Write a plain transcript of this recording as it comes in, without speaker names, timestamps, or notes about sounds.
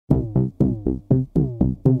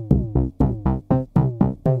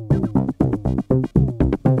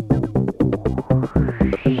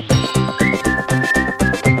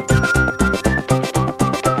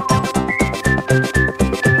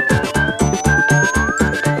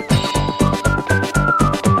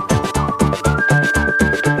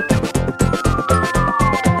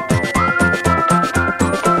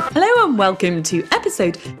welcome to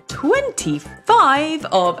episode 25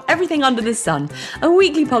 of Everything Under the Sun, a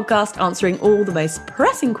weekly podcast answering all the most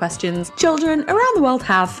pressing questions children around the world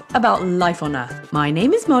have about life on Earth. My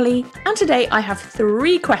name is Molly, and today I have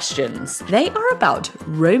 3 questions. They are about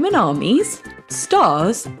Roman armies,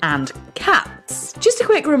 stars, and cats. Just a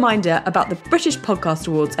quick reminder about the British Podcast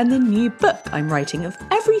Awards and the new book I'm writing of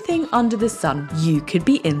Everything Under the Sun. You could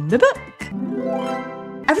be in the book.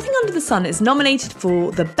 Everything Under the Sun is nominated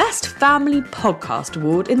for the Best Family Podcast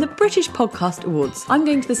Award in the British Podcast Awards. I'm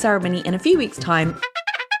going to the ceremony in a few weeks' time,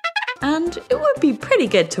 and it would be pretty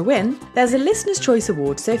good to win. There's a Listener's Choice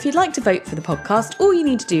Award, so if you'd like to vote for the podcast, all you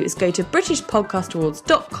need to do is go to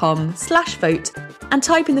britishpodcastawards.com/vote and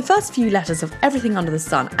type in the first few letters of Everything Under the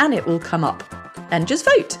Sun, and it will come up. Then just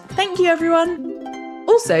vote. Thank you, everyone.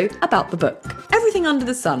 Also, about the book. Everything Under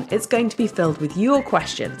the Sun is going to be filled with your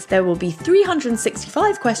questions. There will be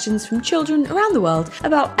 365 questions from children around the world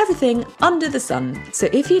about everything under the sun. So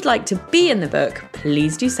if you'd like to be in the book,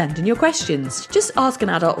 please do send in your questions. Just ask an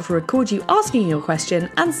adult to record you asking your question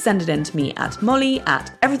and send it in to me at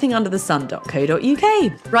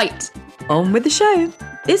molly@everythingunderthesun.co.uk. Right, on with the show.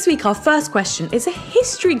 This week our first question is a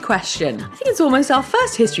history question. I think it's almost our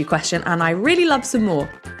first history question and I really love some more.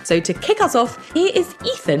 So to kick us off, here is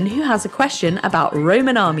Ethan who has a question about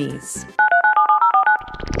Roman armies.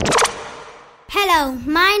 Hello,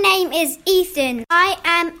 my name is Ethan. I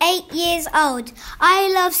am 8 years old. I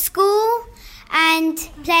love school and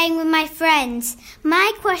playing with my friends.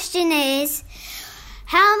 My question is,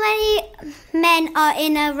 how many men are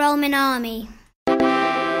in a Roman army?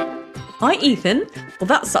 Hi Ethan. Well,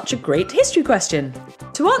 that's such a great history question.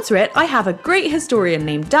 To answer it, I have a great historian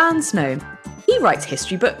named Dan Snow. He writes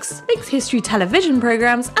history books, makes history television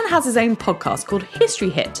programmes and has his own podcast called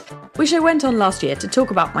History Hit, which I went on last year to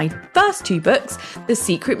talk about my first 2 books, The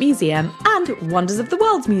Secret Museum and Wonders of the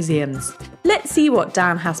World's Museums. Let's see what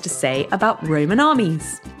Dan has to say about Roman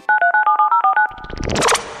armies.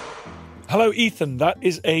 Hello Ethan, that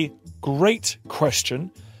is a great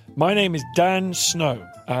question. My name is Dan Snow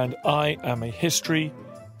and I am a history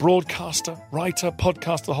broadcaster, writer,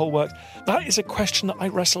 podcaster, the whole works. That is a question that I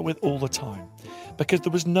wrestle with all the time because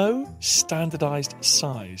there was no standardised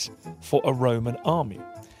size for a Roman army.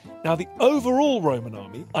 Now, the overall Roman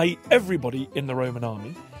army, i.e. everybody in the Roman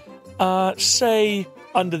army, say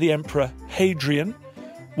under the Emperor Hadrian,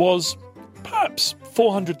 was perhaps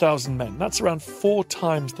 400,000 men. That's around 4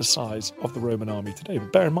 times the size of the Roman army today.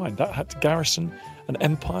 But bear in mind, that had to garrison an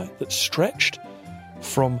empire that stretched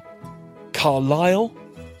from Carlisle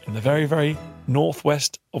in the very, very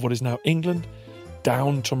northwest of what is now England,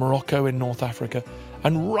 down to Morocco in North Africa,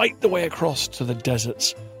 and right the way across to the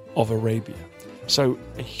deserts of Arabia. So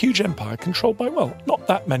a huge empire controlled by, well, not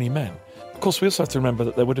that many men. Of course, we also have to remember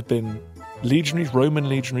that there would have been legionaries, Roman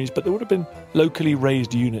legionaries, but there would have been locally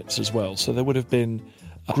raised units as well. So there would have been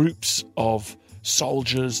groups of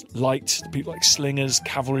soldiers, light, people like slingers,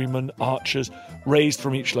 cavalrymen, archers, raised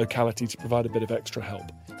from each locality to provide a bit of extra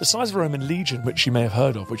help. The size of a Roman legion, which you may have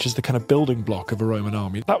heard of, which is the kind of building block of a Roman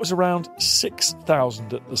army, that was around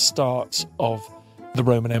 6,000 at the start of the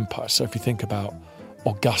Roman Empire. So if you think about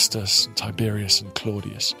Augustus, and Tiberius and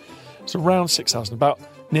Claudius, so around 6,000. About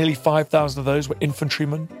nearly 5,000 of those were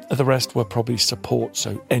infantrymen, and the rest were probably support,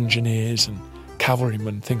 so engineers and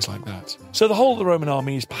cavalrymen, things like that. So the whole of the Roman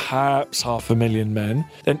army is perhaps 500,000 men.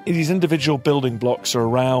 Then these individual building blocks are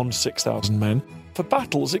around 6,000 men. For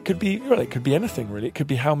battles, it could be anything really. It could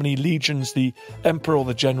be how many legions the emperor or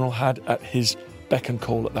the general had at his beck and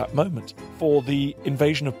call at that moment. For the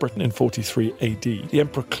invasion of Britain in 43 AD, the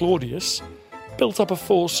Emperor Claudius built up a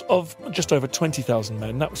force of just over 20,000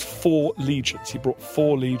 men. That was 4 legions. He brought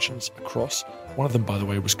 4 legions across. One of them, by the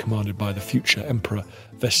way, was commanded by the future Emperor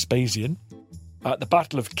Vespasian. At the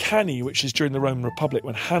Battle of Cannae, which is during the Roman Republic,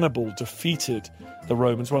 when Hannibal defeated the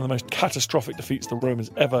Romans, one of the most catastrophic defeats the Romans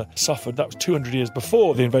ever suffered. That was 200 years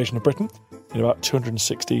before the invasion of Britain, in about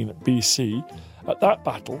 216 BC. At that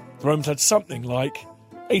battle, the Romans had something like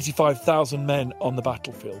 85,000 men on the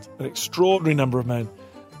battlefield, an extraordinary number of men,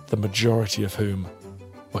 the majority of whom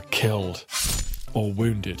were killed or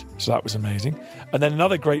wounded. So that was amazing. And then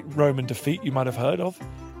another great Roman defeat you might have heard of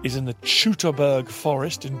is in the Teutoburg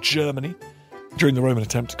forest in Germany. During the Roman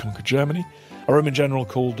attempt to conquer Germany, a Roman general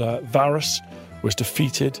called Varus was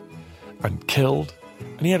defeated and killed,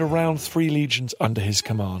 and he had around 3 legions under his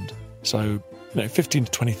command. So, 15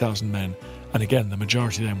 to 20,000 men, and again, the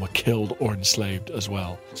majority of them were killed or enslaved as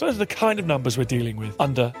well. So those are the kind of numbers we're dealing with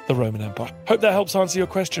under the Roman Empire. Hope that helps answer your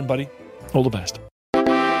question, buddy. All the best.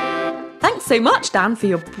 Thanks so much, Dan, for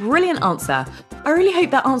your brilliant answer. I really hope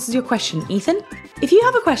that answers your question, Ethan. If you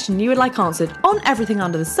have a question you would like answered on Everything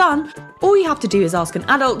Under the Sun, All you have to do is ask an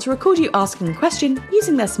adult to record you asking a question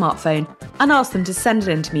using their smartphone and ask them to send it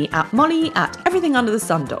in to me at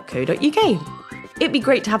molly@everythingunderthesun.co.uk. It'd be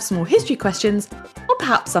great to have some more history questions, or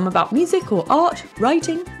perhaps some about music or art,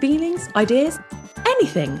 writing, feelings, ideas,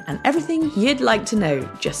 anything and everything you'd like to know.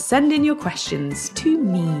 Just send in your questions to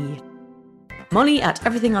me.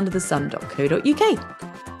 molly@everythingunderthesun.co.uk.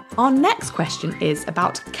 Our next question is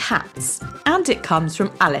about cats, and it comes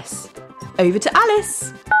from Alice. Over to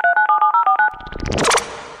Alice.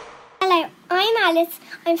 Hello, I'm Alice.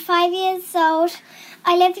 I'm 5 years old.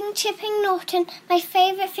 I live in Chipping Norton. My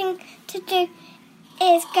favourite thing to do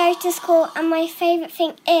is go to school, and my favourite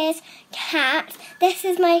thing is cats. This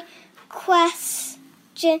is my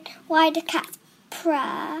question. Why do cats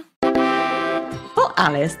purr? Well,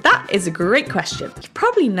 Alice, that is a great question. You've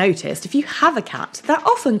probably noticed if you have a cat that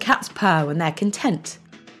often cats purr when they're content.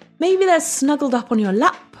 Maybe they're snuggled up on your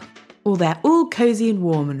lap, or they're all cosy and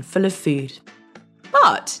warm and full of food.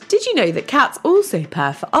 But did you know that cats also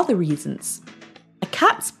purr for other reasons? A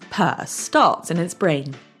cat's purr starts in its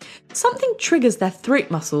brain. Something triggers their throat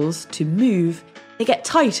muscles to move. They get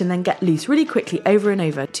tight and then get loose really quickly over and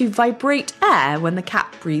over to vibrate air when the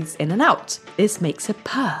cat breathes in and out. This makes a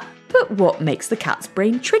purr. But what makes the cat's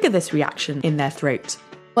brain trigger this reaction in their throat?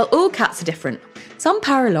 Well, all cats are different. Some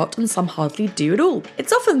purr a lot and some hardly do at all.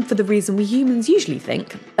 It's often for the reason we humans usually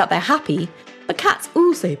think, that they're happy, but cats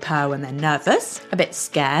also purr when they're nervous, a bit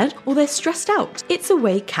scared, or they're stressed out. It's a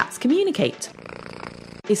way cats communicate.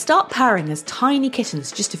 They start purring as tiny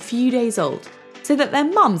kittens just a few days old, so that their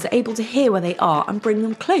mums are able to hear where they are and bring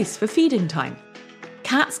them close for feeding time.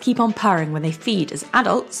 Cats keep on purring when they feed as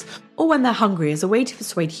adults, or when they're hungry as a way to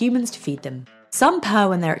persuade humans to feed them. Some purr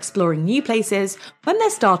when they're exploring new places, when they're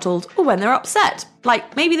startled, or when they're upset,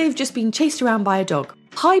 like maybe they've just been chased around by a dog.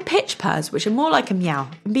 High-pitched purrs, which are more like a meow,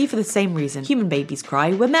 can be for the same reason human babies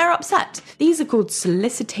cry when they're upset. These are called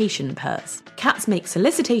solicitation purrs. Cats make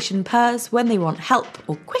solicitation purrs when they want help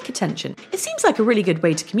or quick attention. It seems like a really good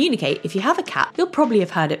way to communicate. If you have a cat, you'll probably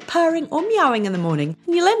have heard it purring or meowing in the morning,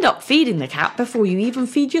 and you'll end up feeding the cat before you even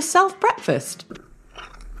feed yourself breakfast.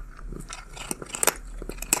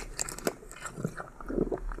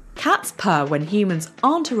 Cats purr when humans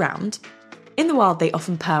aren't around. In the wild, they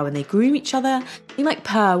often purr when they groom each other. They might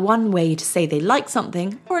purr one way to say they like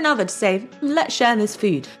something, or another to say, let's share this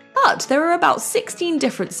food. But there are about 16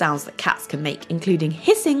 different sounds that cats can make, including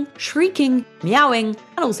hissing, shrieking, meowing,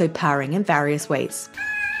 and also purring in various ways.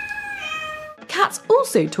 Cats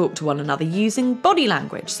also talk to one another using body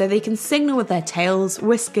language, so they can signal with their tails,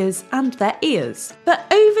 whiskers, and their ears. But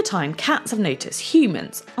over time, cats have noticed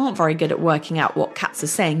humans aren't very good at working out what cats are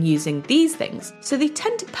saying using these things, so they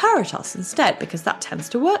tend to purr at us instead because that tends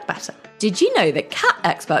to work better. Did you know that cat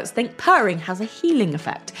experts think purring has a healing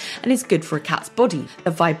effect and is good for a cat's body?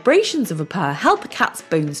 The vibrations of a purr help a cat's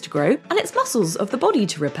bones to grow and its muscles of the body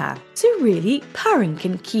to repair. So really, purring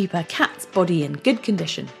can keep a cat's body in good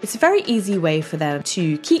condition. It's a very easy way for them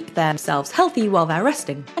to keep themselves healthy while they're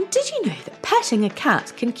resting. And did you know that petting a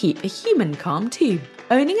cat can keep a human calm too?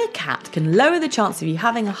 Owning a cat can lower the chance of you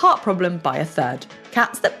having a heart problem by a third.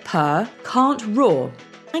 Cats that purr can't roar,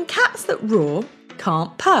 and cats that roar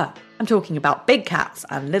can't purr. I'm talking about big cats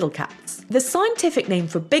and little cats. The scientific name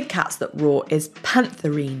for big cats that roar is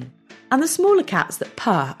pantherine. And the smaller cats that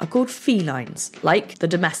purr are called felines, like the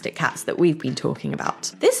domestic cats that we've been talking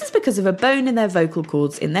about. This is because of a bone in their vocal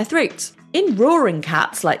cords in their throats. In roaring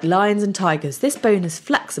cats like lions and tigers, this bone is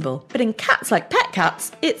flexible, but in cats like pet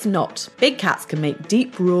cats, it's not. Big cats can make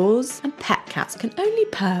deep roars, and pet cats can only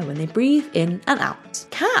purr when they breathe in and out.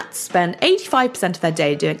 Cats spend 85% of their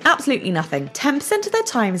day doing absolutely nothing. 10% of their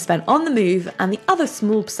time is spent on the move, and the other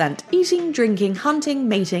small percent eating, drinking, hunting,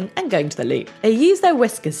 mating, and going to the loo. They use their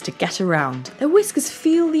whiskers to get around. Their whiskers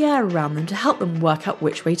feel the air around them to help them work out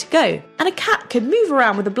which way to go. And a cat can move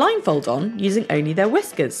around with a blindfold on using only their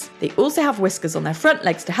whiskers. They also have whiskers on their front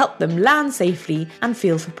legs to help them land safely and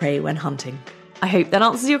feel for prey when hunting. I hope that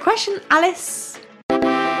answers your question, Alice.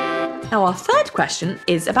 Now, our third question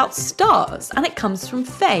is about stars, and it comes from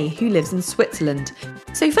Faye, who lives in Switzerland.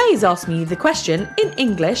 So Faye's asked me the question in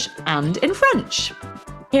English and in French.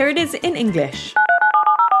 Here it is in English.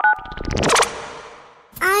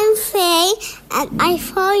 I'm Faye, and I'm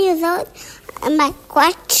 4 years old. And my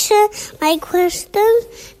question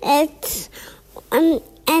is, and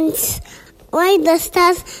why the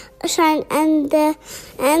stars shine in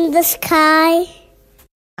the sky?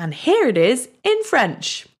 And here it is in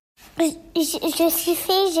French. Je suis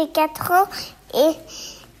Faye, j'ai 4 ans et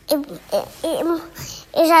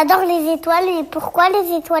j'adore les étoiles. Et pourquoi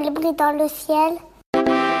les étoiles brillent dans le ciel?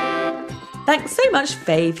 Thanks so much,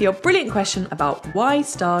 Faye, for your brilliant question about why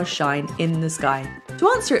stars shine in the sky. To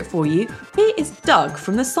answer it for you, here is Doug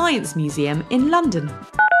from the Science Museum in London.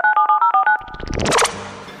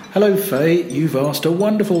 Hello Faye, you've asked a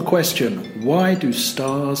wonderful question. Why do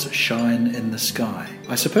stars shine in the sky?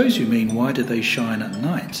 I suppose you mean why do they shine at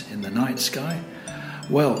night, in the night sky?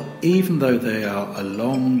 Well, even though they are a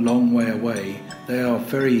long, long way away, they are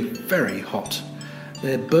very, very hot.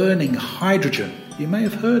 They're burning hydrogen. You may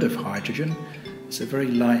have heard of hydrogen. It's a very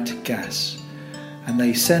light gas. And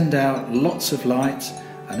they send out lots of light,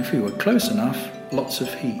 and if we were close enough, lots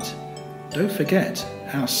of heat. Don't forget,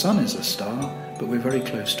 our sun is a star, but we're very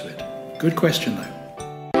close to it. Good question though.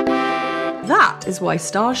 That is why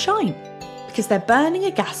stars shine, because they're burning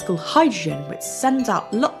a gas called hydrogen, which sends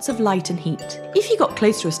out lots of light and heat. If you got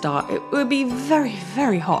close to a star, it would be very,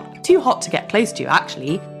 very hot. Too hot to get close to,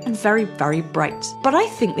 actually, and very, very bright. But I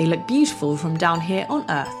think they look beautiful from down here on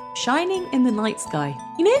Earth, shining in the night sky.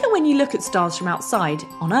 You know that when you look at stars from outside,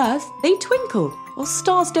 on Earth, they twinkle. Well,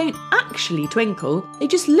 stars don't actually twinkle, they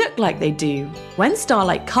just look like they do. When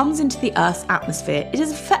starlight comes into the Earth's atmosphere, it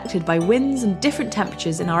is affected by winds and different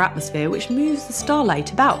temperatures in our atmosphere, which moves the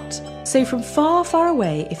starlight about. So from far, far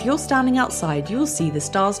away, if you're standing outside, you'll see the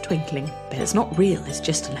stars twinkling. But it's not real, it's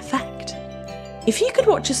just an effect. If you could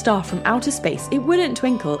watch a star from outer space, it wouldn't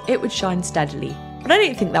twinkle, it would shine steadily. But I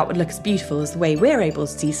don't think that would look as beautiful as the way we're able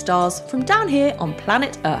to see stars from down here on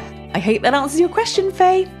planet Earth. I hope that answers your question,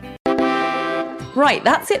 Faye. Right,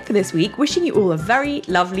 that's it for this week. Wishing you all a very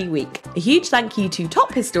lovely week. A huge thank you to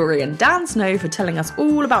top historian Dan Snow for telling us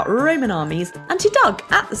all about Roman armies, and to Doug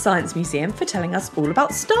at the Science Museum for telling us all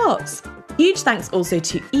about stars. Huge thanks also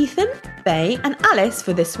to Ethan, Faye and Alice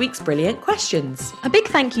for this week's brilliant questions. A big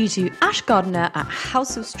thank you to Ash Gardner at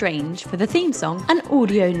House of Strange for the theme song, and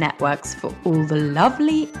Audio Networks for all the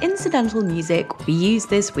lovely incidental music we used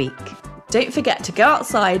this week. Don't forget to go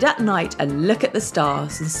outside at night and look at the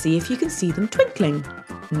stars and see if you can see them twinkling.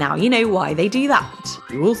 Now you know why they do that.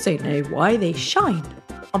 You also know why they shine.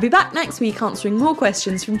 I'll be back next week answering more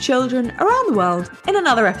questions from children around the world in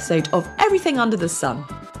another episode of Everything Under the Sun.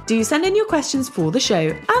 Do send in your questions for the show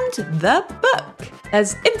and the book.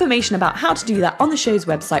 There's information about how to do that on the show's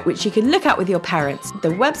website, which you can look at with your parents. The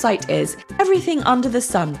website is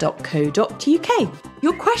everythingunderthesun.co.uk.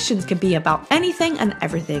 Your questions can be about anything and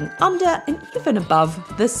everything under and even above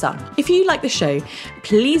the sun. If you like the show,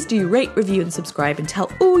 please do rate, review and subscribe, and tell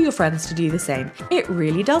all your friends to do the same. It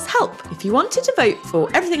really does help. If you wanted to vote for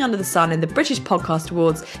Everything Under the Sun in the British Podcast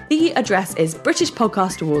Awards, the address is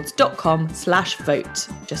britishpodcastawards.com/vote.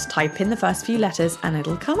 Just type in the first few letters and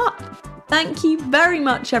it'll come up. Thank you very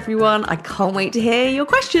much, everyone. I can't wait to hear your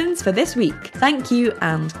questions for this week. Thank you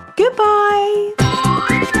and goodbye.